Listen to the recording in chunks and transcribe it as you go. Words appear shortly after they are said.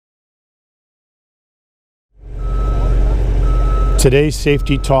Today's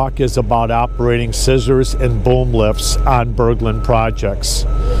safety talk is about operating scissors and boom lifts on Berglund projects.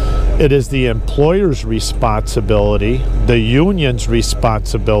 It is the employer's responsibility, the union's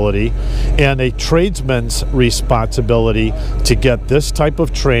responsibility, and a tradesman's responsibility to get this type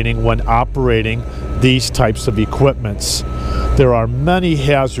of training when operating these types of equipments. There are many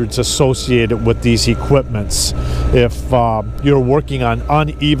hazards associated with these equipments. If you're working on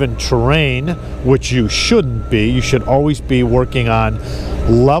uneven terrain, which you shouldn't be, you should always be working on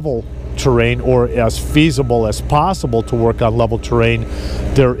level terrain, or as feasible as possible to work on level terrain.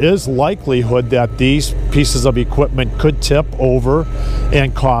 There is likelihood that these pieces of equipment could tip over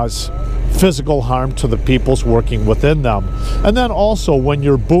and cause physical harm to the peoples working within them. And then also when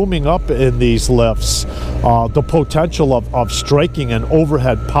you're booming up in these lifts, the potential of striking an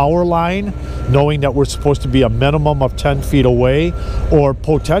overhead power line, knowing that we're supposed to be a minimum of 10 feet away, or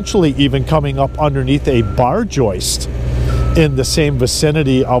potentially even coming up underneath a bar joist in the same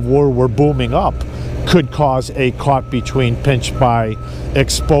vicinity of where we're booming up, could cause a caught between pinch by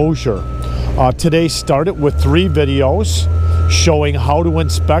exposure. Today started with 3 videos showing how to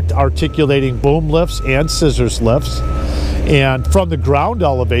inspect articulating boom lifts and scissors lifts, and from the ground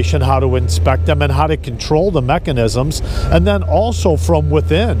elevation how to inspect them and how to control the mechanisms, and then also from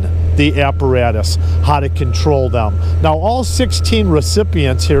within the apparatus how to control them. Now all 16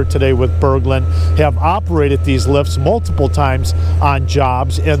 recipients here today with Berglund have operated these lifts multiple times on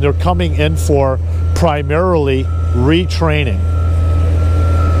jobs, and they're coming in for primarily retraining.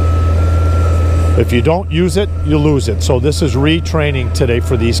 If you don't use it, you lose it. So this is retraining today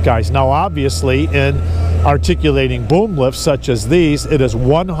for these guys. Now obviously in articulating boom lifts such as these, it is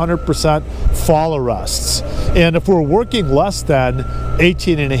 100% fall arrests. And if we're working less than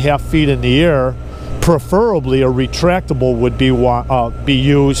 18.5 feet in the air, preferably a retractable would be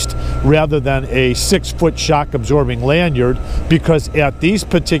used rather than a 6-foot shock absorbing lanyard, because at these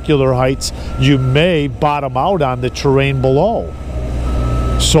particular heights you may bottom out on the terrain below.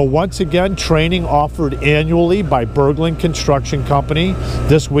 So once again, training offered annually by Berglund Construction Company.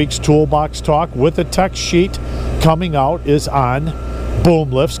 This week's Toolbox Talk with a text sheet coming out is on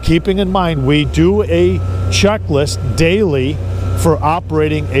boom lifts. Keeping in mind, we do a checklist daily for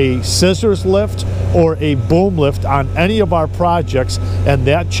operating a scissors lift or a boom lift on any of our projects, and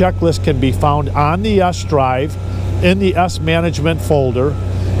that checklist can be found on the S drive in the S management folder.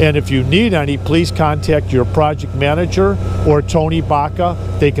 And if you need any, please contact your project manager or Tony Baca.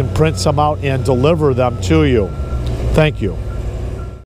 They can print some out and deliver them to you. Thank you.